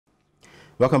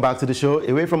Welcome back to the show.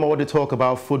 Away from all the talk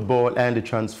about football and the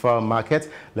transfer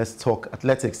market, let's talk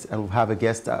athletics. And we have a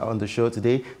guest on the show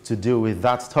today to deal with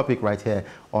that topic right here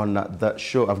on the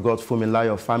show. I've got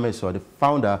Funmilayo Fameso, the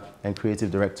founder and creative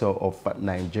director of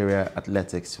Nigeria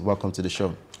Athletics. Welcome to the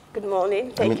show. Good morning.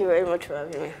 Thank you very much for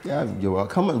having me. Yeah, you're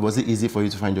welcome. And was it easy for you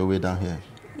to find your way down here?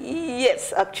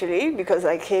 Yes, actually, because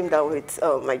I came down with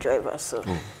my driver. So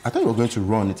I thought you were going to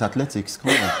run. It's athletics. Come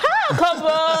on. Come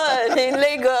on, in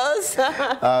Lagos.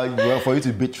 Well, for you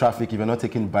to beat traffic, if you're not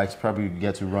taking bikes, probably you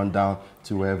get to run down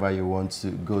to wherever you want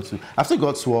to go to. I've still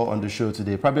got Swore on the show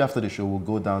today. Probably after the show, we'll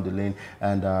go down the lane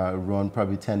and run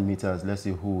probably 10 meters. Let's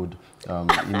see who would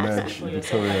emerge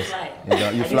victorious.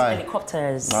 You fly.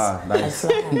 Helicopters. Ah, nice.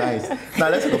 Nice. Now,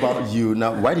 let's talk about you.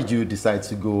 Now, why did you decide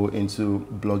to go into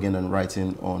blogging and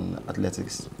writing on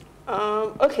athletics?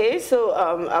 Okay, so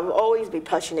I've always been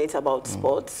passionate about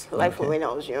sports, like from when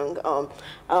I was young.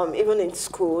 Even in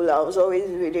school, I was always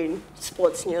reading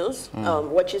sports news,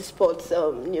 watching sports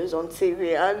news on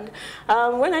TV.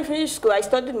 And when I finished school, I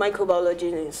studied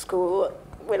microbiology in school.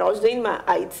 When I was doing my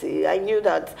IT, I knew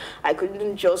that I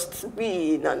couldn't just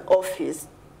be in an office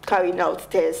carrying out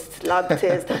tests, lab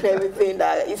tests, and everything.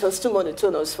 That it was too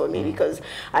monotonous for me because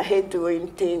I hate doing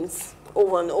things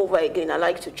over and over again. I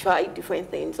like to try different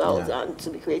things out and to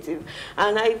be creative.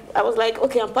 And I was like,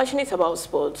 okay, I'm passionate about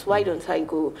sports. Why don't I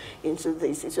go into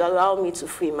this? It will allow me to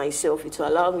free myself. It will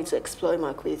allow me to explore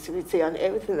my creativity and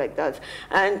everything like that.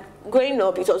 And growing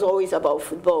up, it was always about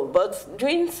football. But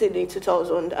during Sydney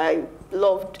 2000, I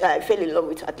fell in love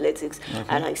with athletics.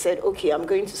 And I said, okay, I'm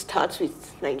going to start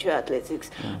with Nigeria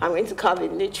Athletics. I'm going to carve a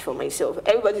niche for myself.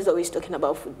 Everybody's always talking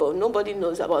about football. Nobody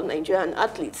knows about Nigerian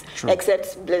athletes,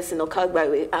 except Blessing Okagbare.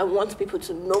 I want people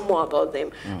to know more about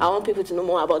them. I want people to know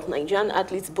more about Nigerian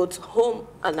athletes, both home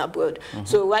and abroad.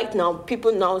 So right now,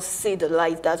 people now see the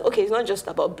light that, okay, it's not just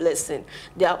about Blessing.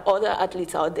 There are other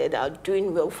athletes out there that are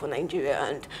doing well for Nigeria.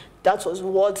 And that was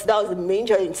the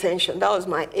major intention. That was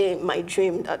my aim, my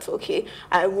dream. That's okay.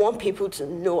 I want people to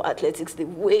know athletics the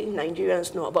way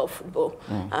Nigerians know about football.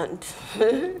 And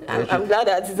I'm glad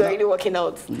that it's already working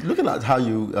out. Looking at how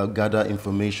you gather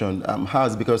information,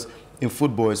 because in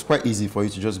football, it's quite easy for you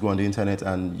to just go on the internet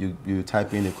and you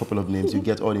type in a couple of names, you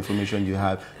get all the information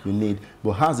you need.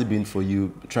 But how has it been for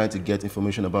you trying to get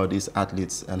information about these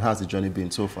athletes, and how's the journey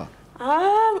been so far?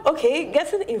 Okay,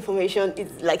 getting information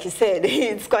is, like you said,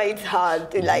 it's quite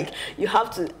hard. Like, you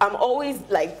have to, I'm always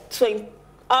like,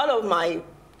 out of my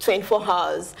 24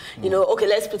 hours, you know, okay,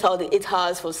 let's put out the 8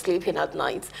 hours for sleeping at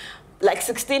night. Like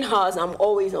 16 hours, I'm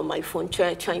always on my phone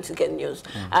trying to get news.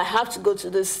 I have to go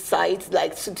to this site,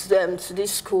 like to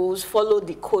these schools, follow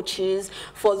the coaches,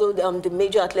 follow the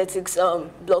major athletics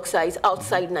blog sites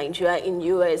outside Nigeria, in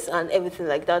US, and everything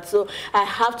like that. So I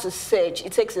have to search.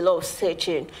 It takes a lot of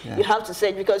searching. You have to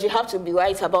search because you have to be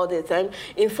right about the time.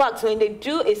 In fact, when they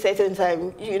do a certain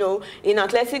time, you know, in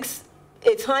athletics,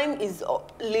 a time is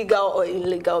legal or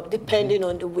illegal depending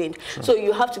on the wind. So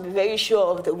you have to be very sure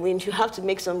of the wind. You have to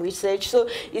make some research. So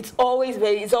it's always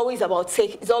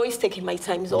taking my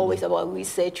time. It's always about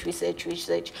research.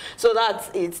 So that's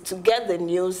it, to get the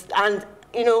news. And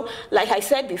you know, like I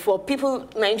said before,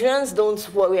 Nigerians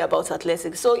don't worry about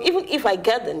athletics. So even if I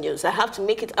get the news, I have to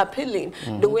make it appealing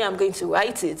the way I'm going to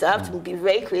write it. I have to be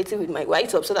very creative with my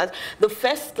write-up so that the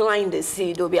first line they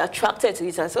see, they'll be attracted to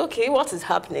it and say, okay, what is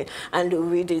happening? And they'll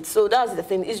read it. So that's the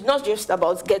thing. It's not just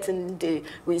about getting the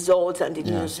results and the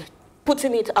news.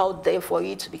 Putting it out there for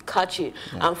it to be catchy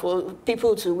and for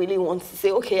people to really want to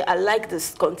say, okay, I like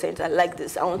this content, I like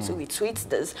this, I want to retweet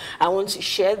this, I want to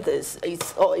share this.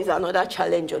 It's another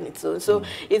challenge on its own. So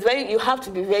you have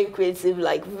to be very creative,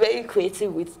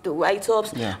 with the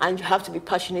write-ups, and you have to be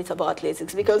passionate about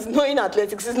athletics, because knowing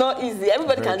athletics is not easy.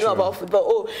 Everybody can know about football.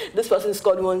 Oh, this person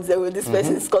scored 1-0, this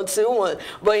person scored 2-1.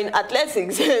 But in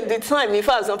athletics, the time, in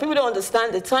fact, some people don't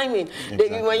understand the timing.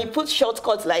 When you put short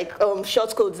codes like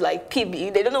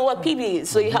PB, they don't know what PB is,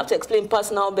 so you have to explain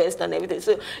personal best and everything.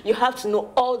 So you have to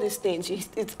know all these things.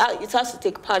 It has to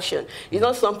take passion. It's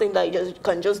not something that you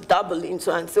can just dabble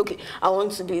into and say, okay, I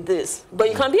want to be this. But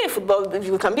you can be a football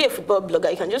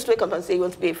blogger. You can just wake up and say you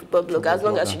want to be a football blogger as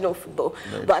long as you know football.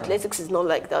 But athletics is not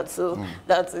like that. So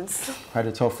that's it. Quite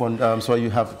a tough one. So you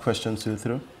have questions to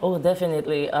through? Oh,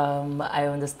 definitely. I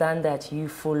understand that you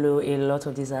follow a lot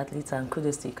of these athletes, and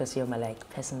kudos to you because you're my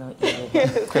personal hero.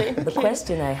 The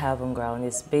question I have on ground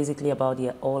is basically about the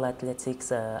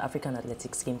African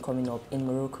athletics game coming up in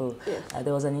Morocco.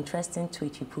 There was an interesting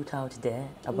tweet you put out there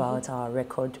about our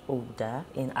record holder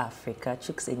in Africa,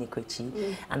 Chuks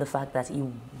Enikwechi, and the fact that he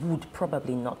would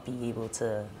probably not be able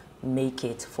to make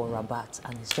it for Rabat,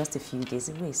 and it's just a few days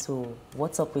away. So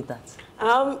what's up with that?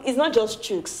 It's not just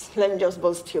Chooks. Let me just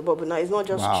bust your bubble now. It's not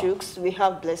just Wow. Chooks. We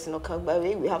have Blessing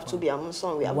Okagbare, we have Tobi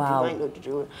Amusan, we have Wow. Divine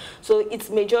Odudu. So it's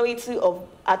majority of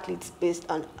athletes based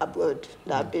on abroad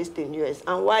that are based in US.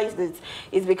 And why is this?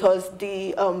 It's because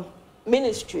the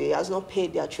ministry has not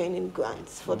paid their training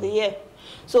grants for the year.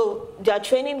 So their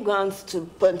training grants to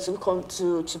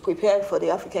prepare for the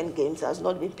African Games has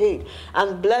not been paid.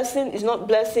 And Blessing is not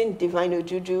Blessing, Divine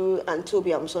Odudu and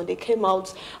Tobi Amusan. They came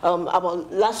out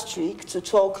about last week to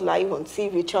talk live on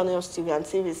TV, Channels TV and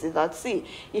TV said that, see,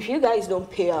 if you guys don't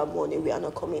pay our money, we are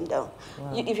not coming down.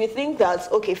 Wow. If you think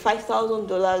that, okay,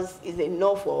 $5,000 is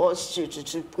enough for us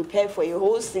to prepare for a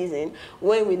whole season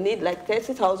when we need like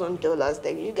 $30,000,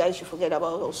 then you guys should forget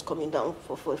about us coming down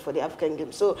for the African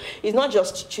Games. So it's not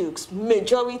just Chooks.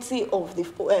 Majority of the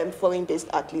foreign-based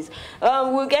athletes.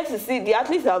 We'll get to see the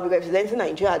athletes that will be representing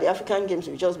Nigeria at the African Games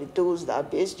will just be those that are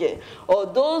based here, or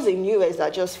those in US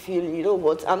that just feel, you know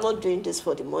what, I'm not doing this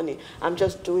for the money. I'm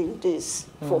just doing this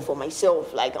for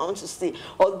myself. Like, I want to see.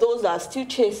 Or those that are still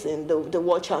chasing the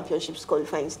World Championships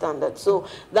qualifying standard. So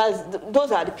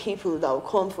those are the people that will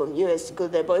come from US to go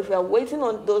there. But if we are waiting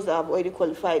on those that have already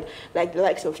qualified, like the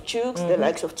likes of Chooks, the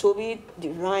likes of Tobi,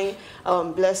 Divine,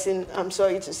 Blessing, I'm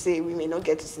sorry to say we may not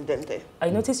get to see them there.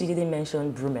 I noticed you didn't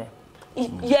mention Brume.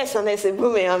 Yes, and I said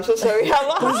Brume, I'm so sorry.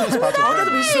 How could I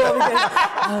be sure?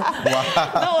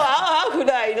 No, how could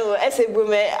I know?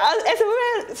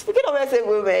 Speaking of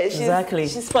Brume,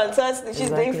 she's fantastic. She's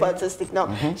doing fantastic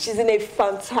now. She's in a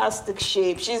fantastic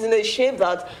shape. She's in a shape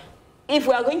that if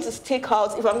we are going to stick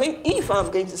out, if I'm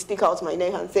going to stick out my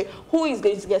neck and say who is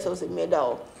going to get us a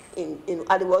medal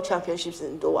at the World Championships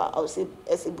in Doha, I would say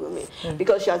Brume,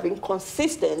 because she has been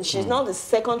consistent. She's now the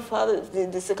second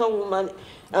woman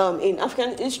in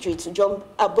African history to jump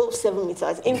above 7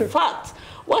 meters. In fact,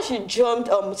 what she jumped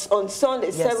on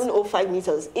Sunday, 705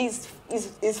 meters, is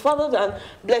further than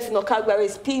Blessing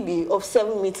Okagbare's PB of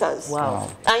 7 meters. Wow.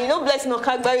 And you know Blessing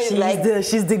Okagbare is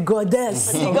she's the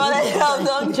goddess. The goddess of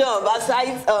long jump,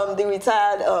 aside the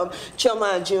retired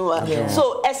Chioma Ajunwa. Yeah.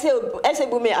 So Ese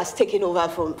Brume has taken over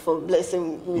from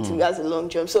Blessing with regards to long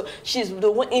jump. So she's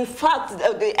the one. In fact,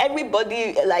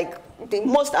 everybody, like the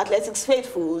most athletics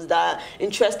faithfuls that are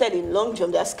interested in long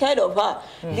jump, they're scared of her.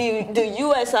 The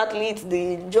US athletes,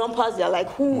 the jumpers, they're like,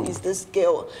 who is this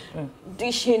girl?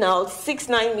 Dishing out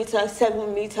 6'9" meters,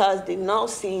 7 meters, they now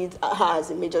see her as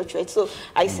a major threat. So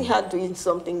I see her doing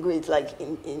something great, like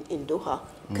in Doha.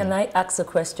 Can I ask a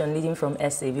question leading from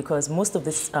SA? Because most of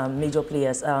these major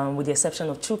players, with the exception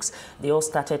of Chooks, they all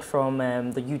started from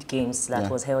the youth games that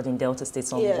was held in Delta State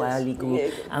some while ago.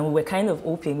 And we were kind of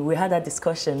open. We had that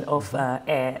discussion of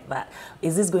but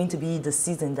is this going to be the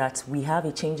season that we have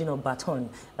a changing of baton,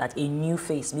 that a new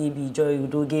face, maybe Joy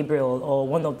Udo Gabriel or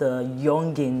one of the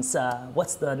youngins,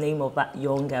 what's the name of that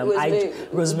young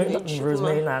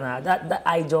Rosemary Nana, that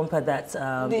eye jumper that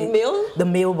the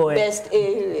male boy, best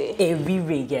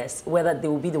a yes, whether they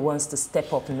will be the ones to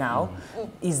step up now.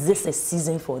 Is this a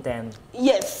season for them?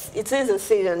 Yes, it is a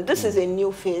season. This is a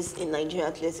new phase in Nigerian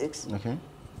athletics. Okay.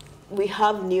 We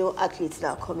have new athletes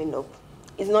that are coming up.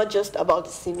 It's not just about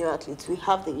the senior athletes. We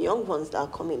have the young ones that are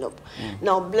coming up.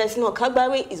 Now, Blessing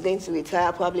Okagbare is going to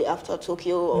retire probably after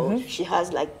Tokyo, or she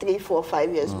has like 3, 4,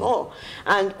 5 years more.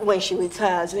 And when she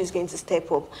retires, who is going to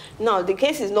step up? Now, the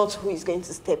case is not who is going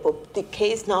to step up. The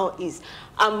case now is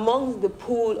among the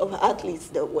pool of athletes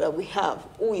that we have,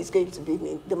 who is going to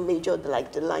be the major,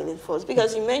 like the lining force?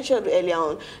 Because you mentioned earlier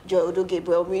on Joy Udo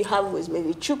Gabriel, we have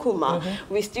Rosemary Chukwuma,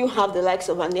 we still have the likes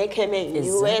of Anekeme in the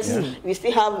US, we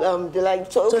still have the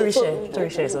like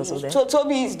Torisha is also there. So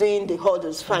Tobi is doing the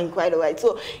hurdles fine, quite all right.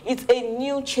 So it's a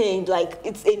new change, like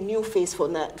it's a new face for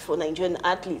Nigerian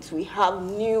athletes. We have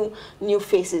new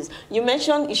faces. You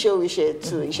mentioned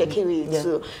Ishekiri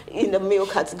too, in the male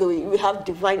category. We have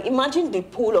Divine. Imagine the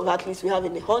pool of athletes we have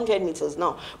in the 100 meters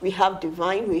now. We have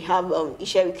Divine, we have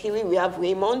Ishekiri, we have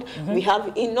Raymond, we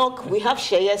have Enoch, we have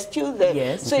Sheye still there.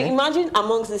 Yes. So imagine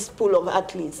amongst this pool of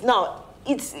athletes. Now,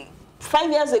 it's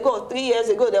 5 years ago, 3 years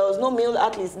ago, there was no male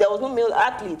athletes. There was no male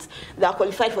athletes that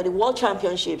qualified for the World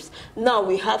Championships. Now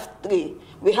we have 3.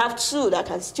 We have 2 that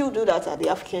can still do that at the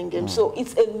African Games. So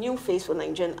it's a new phase for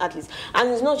Nigerian athletes. And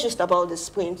it's not just about the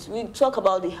sprint. We talk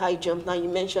about the high jump. Now you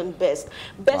mentioned Best.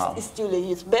 Best is still a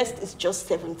youth. Best is just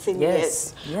 17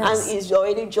 years. And he's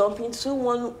already jumping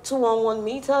 211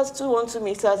 meters, 212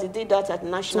 meters. He did that at the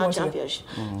National Championship.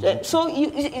 So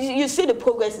you see the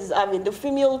progress he's having. The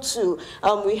female too.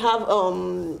 We have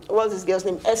what's this girl's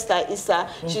name? Esther Issa.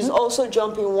 She's also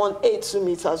jumping 182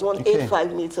 meters,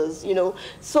 185 meters, you know.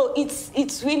 So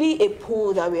it's really a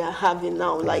pool that we are having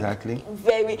now. Like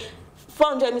very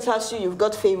 400 meters too, you've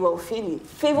got Favor Ofili.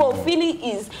 Favor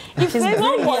Ofili is, if she's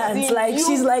Favor was in like,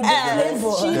 she's like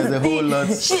there's a whole lot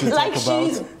to talk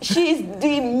about. She's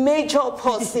the major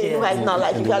person right now.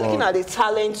 Like if you're looking at the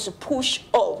talent to push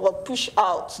up or push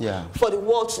out for the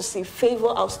world to see Favor,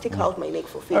 I'll stick out my neck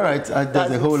for Favor. All right,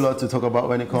 there's a whole lot to talk about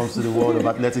when it comes to the world of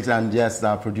athletics. And yes,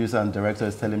 our producer and director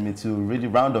is telling me to really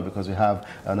round up because we have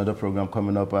another program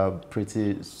coming up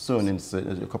pretty soon in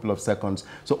a couple of seconds.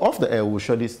 So off the air, we'll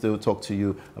surely still talk to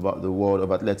you about the world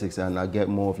of athletics and I'll get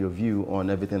more of your view on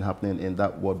everything happening in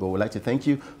that world. But we'd like to thank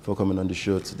you for coming on the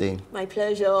show today. My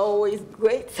pleasure. Always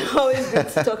great. Always good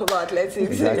to talk about athletics.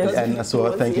 Exactly. And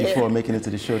so thank you for making it to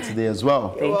the show today as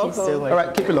well. Thank you so much. All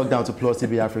right, keep it locked down to Plus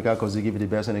TV Africa because we give you the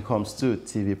best when it comes to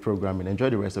TV programming. Enjoy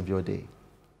the rest of your day.